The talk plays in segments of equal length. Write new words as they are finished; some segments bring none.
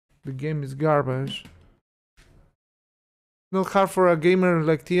The game is garbage. Not hard for a gamer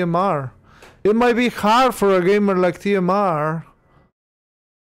like TMR. It might be hard for a gamer like TMR.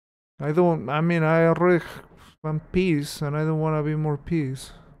 I already am peace and I don't want to be more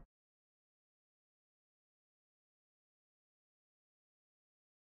peace.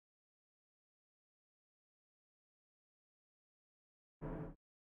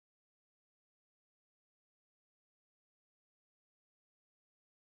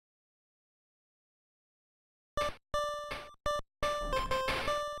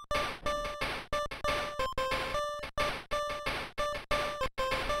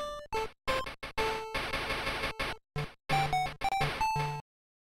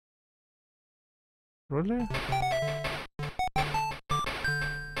 Really?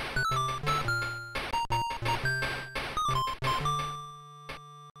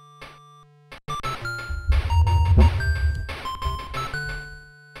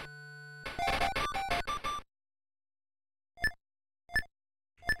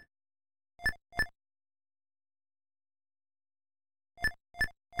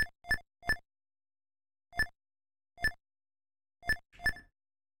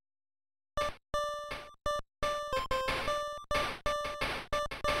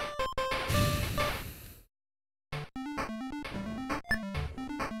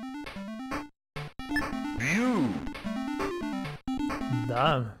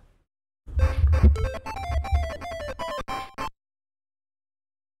 Damn.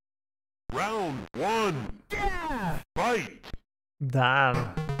 Round one. Yeah. Fight.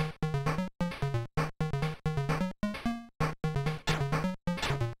 Damn.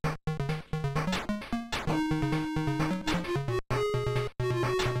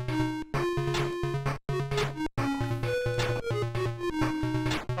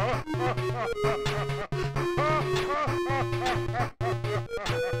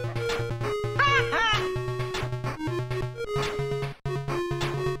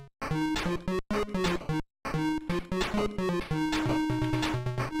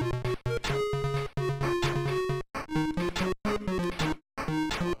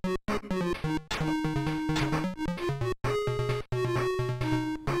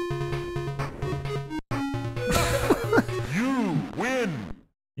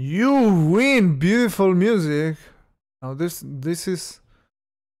 Beautiful music. Now this is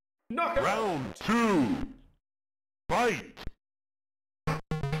round two. Fight.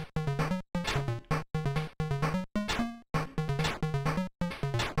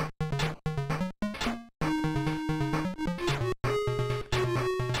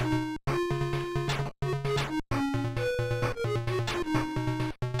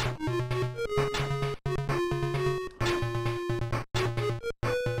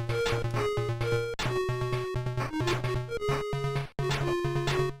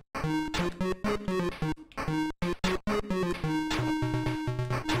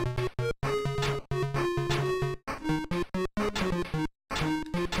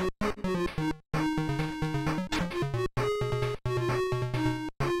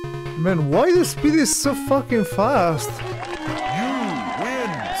 Man, why the speed is so fucking fast? You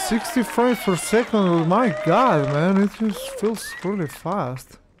win. 60 frames per second, my god, man, it just feels really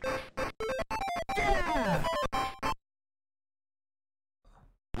fast. Yeah.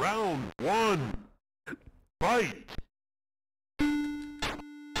 Round one. Fight.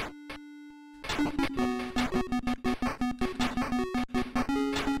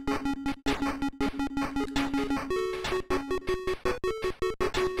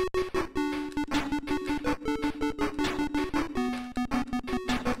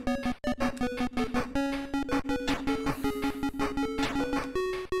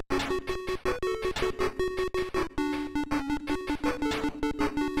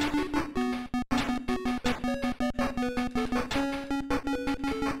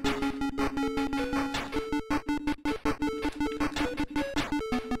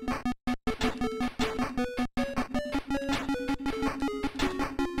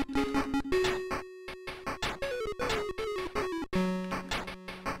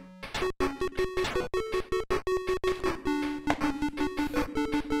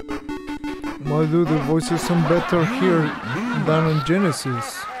 Why do the voices sound better here than on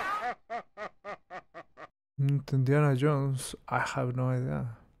Genesis? Indiana Jones, I have no idea.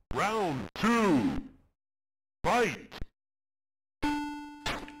 Round two. Fight.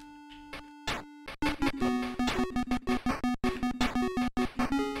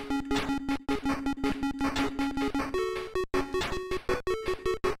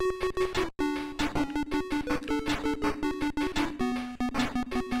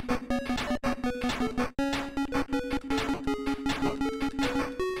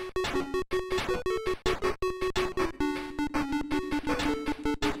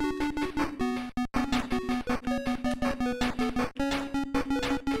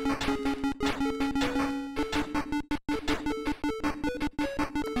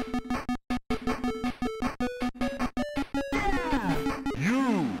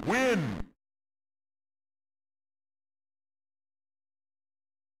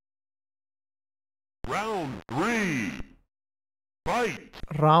 Fight!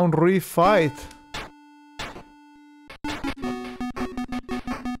 Round refight.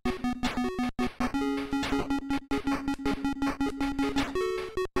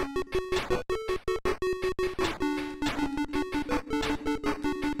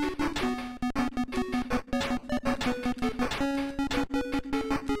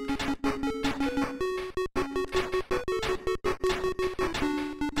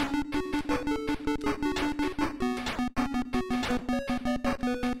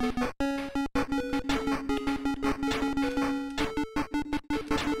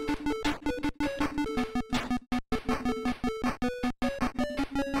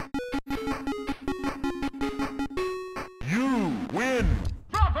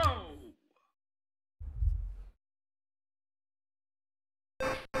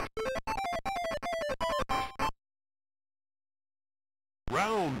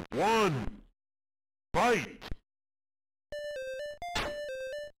 Round 1. Fight!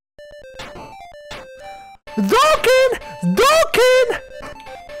 Dokken! Dokken!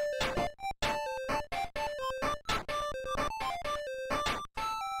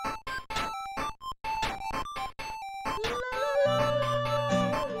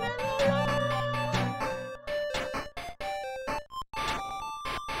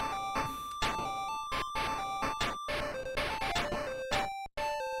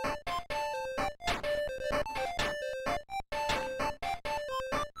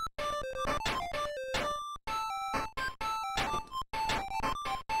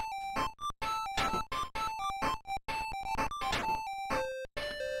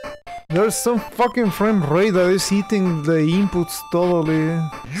 There's some fucking frame rate that is eating the inputs totally.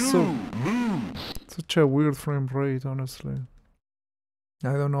 Such a weird frame rate, honestly.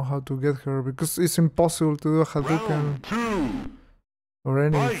 I don't know how to get her because it's impossible to do a Hadouken or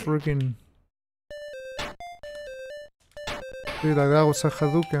any freaking. Dude, like that was a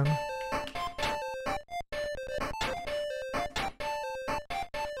Hadouken.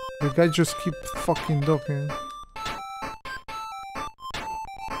 The guy just keep fucking ducking.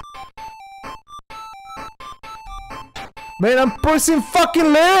 Man, I'm pressing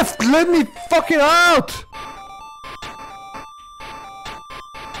fucking left! Let me fucking out!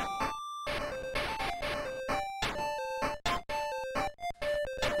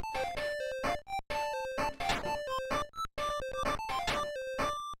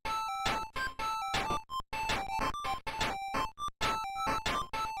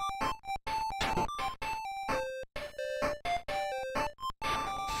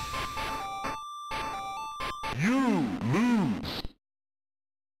 You lose.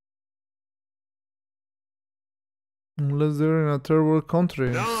 Unless they're in a third world country.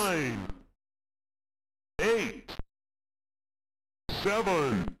 9, 8,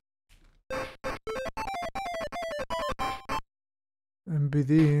 7.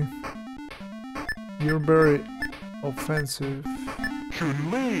 MBD. You're very offensive.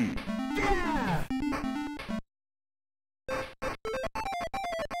 Chun-Li.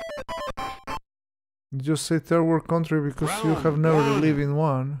 You just say third world country because you have never lived in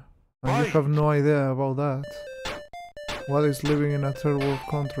one. And you have no idea about that. What is living in a third world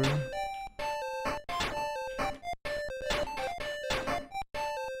country?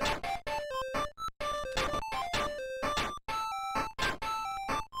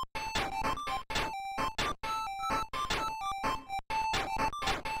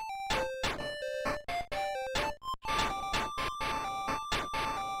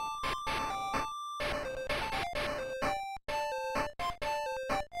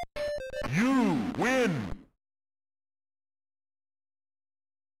 You win.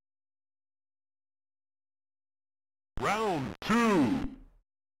 Round 2.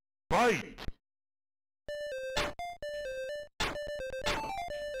 Fight.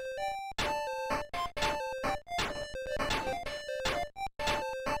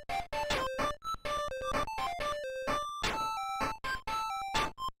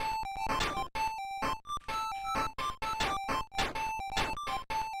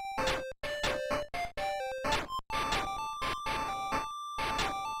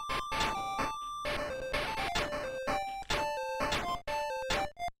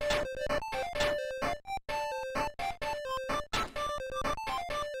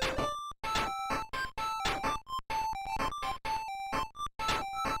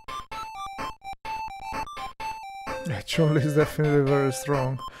 Chun-Li is definitely very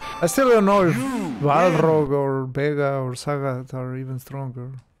strong. I still don't know if Balrog or Vega or Sagat are even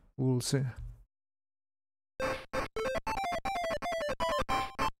stronger. We'll see.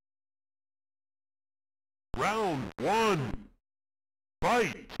 Round 1.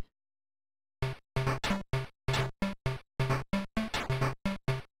 Fight.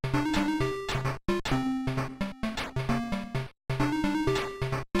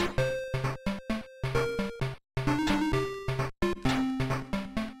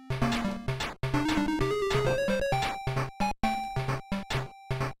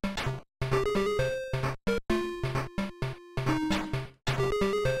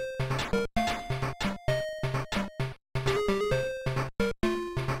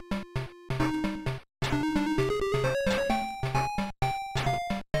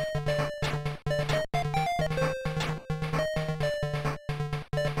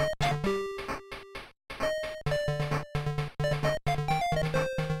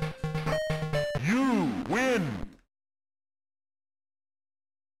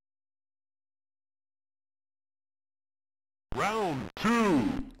 Round 2.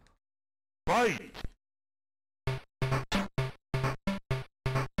 Fight.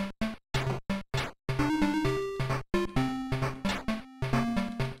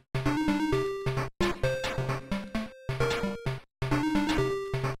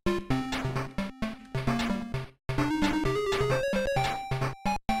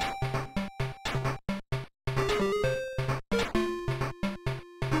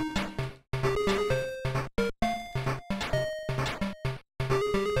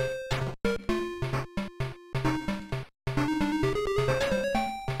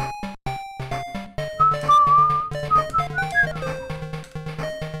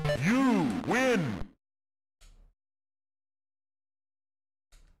 You win.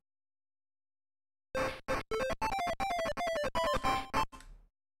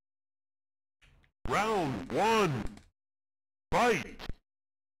 Round 1. Fight.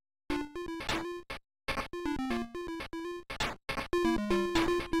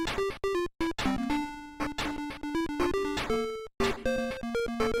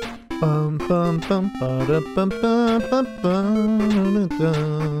 Bum bum bum ba bum bum bum bum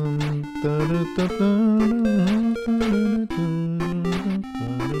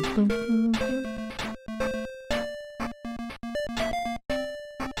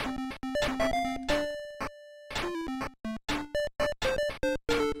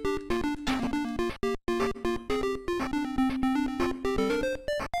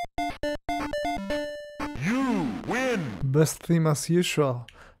You win. Best theme as usual.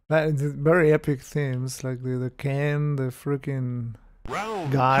 It's very epic themes, like the can, the freaking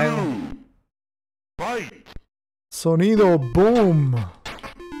Round Guile. 2. Fight. sonido boom.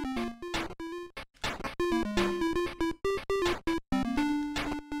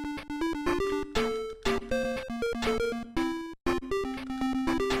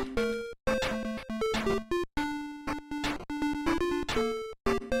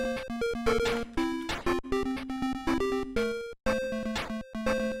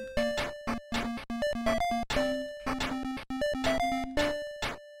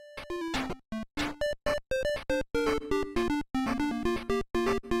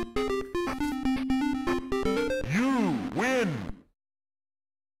 You win.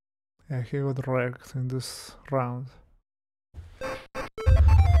 Yeah, he got wrecked in this round.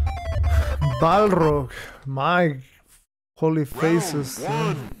 Balrog, my holy faces.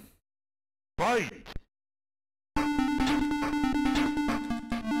 Round 1. Fight.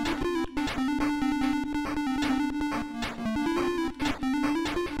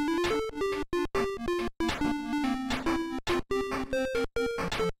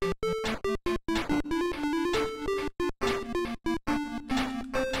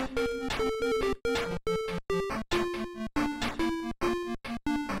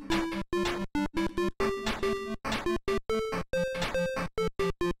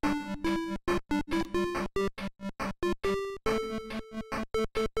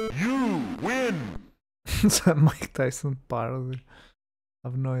 You win. It's a Mike Tyson parody. I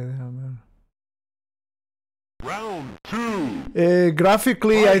have no idea, man. Round 2.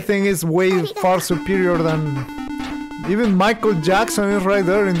 Graphically, I think it's way far superior than even Michael Jackson is right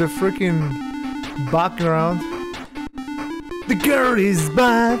there in the freaking background. The girl is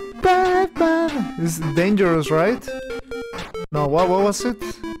bad, bad, bad. It's dangerous, right? No, what was it?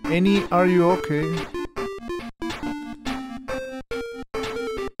 Any, are you okay?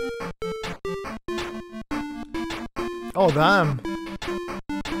 Oh, damn.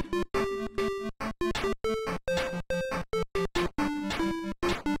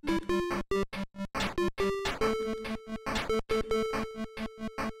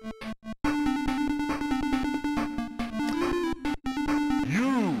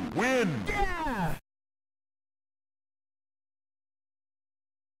 You win.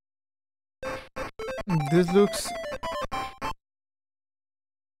 This looks...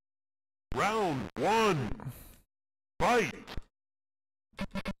 Round 1. Fight.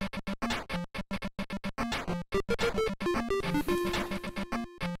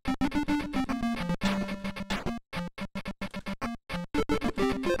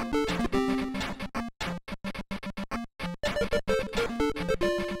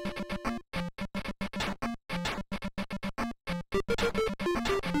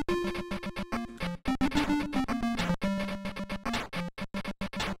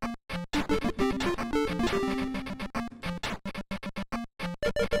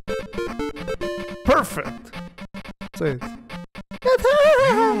 Perfect! Say it.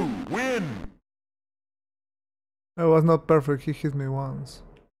 You win. It was not perfect, he hit me once.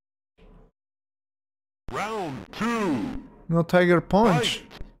 Round 2. No Tiger Punch.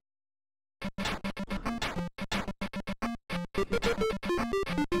 Fight.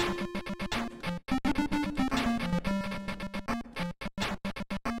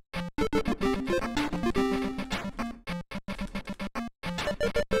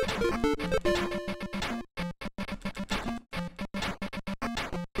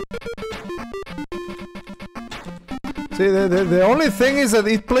 See, the only thing is that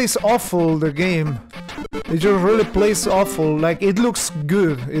it plays awful, the game. It just really plays awful. Like, it looks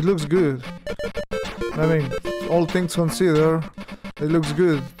good. It looks good. I mean, all things considered, it looks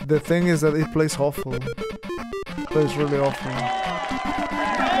good. The thing is that it plays awful. It plays really awful.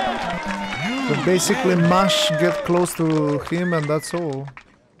 So basically, mash get close to him and that's all.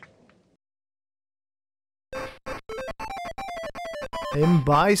 M.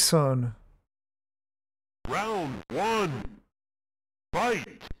 Bison. Round 1. Fight.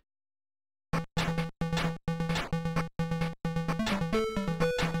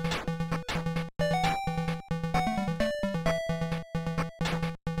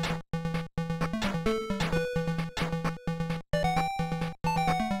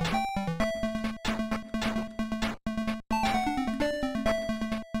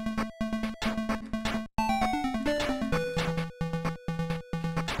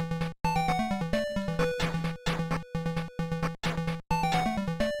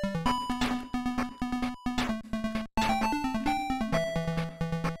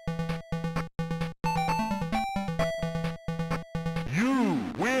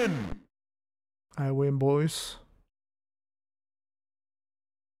 I win, boys.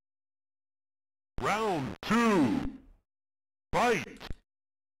 Round 2. Fight.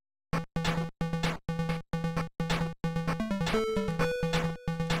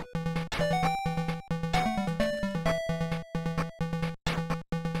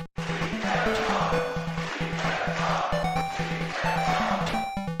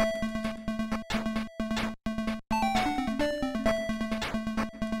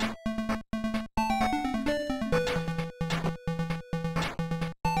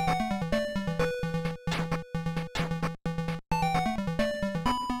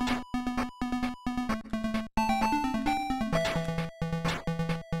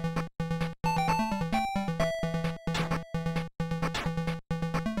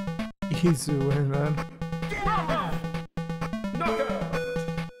 Easy win, man.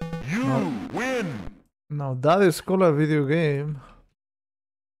 You win. Now that is called a video game.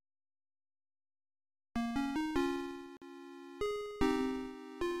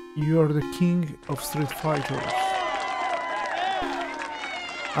 You are the king of Street Fighters.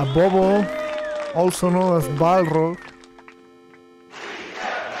 A Bobo, also known as Balrog.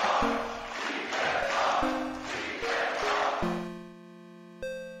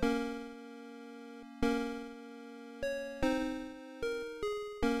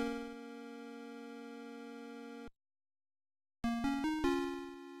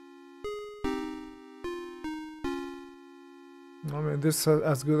 I mean, this is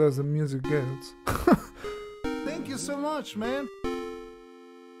as good as the music gets. Thank you so much, man.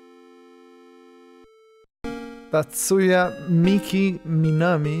 Tatsuya Miki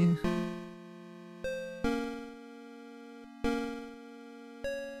Minami.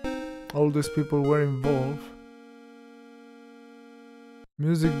 All these people were involved.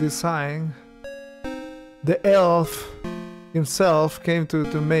 Music design. The elf himself came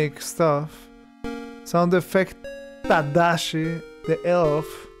to make stuff. Sound effect Tadashi, the elf,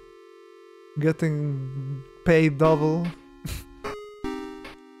 getting paid double.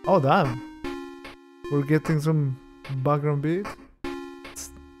 Oh damn, we're getting some background beat.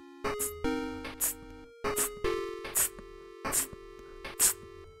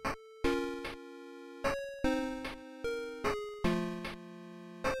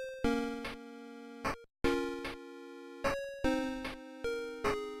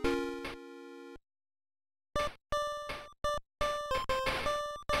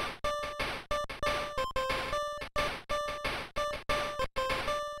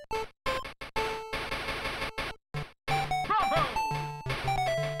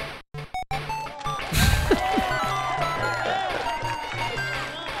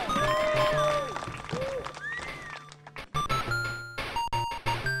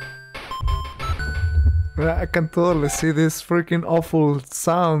 I can totally see this freaking awful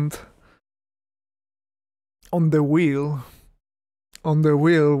sound on the wheel. On the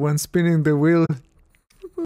wheel, when spinning the wheel,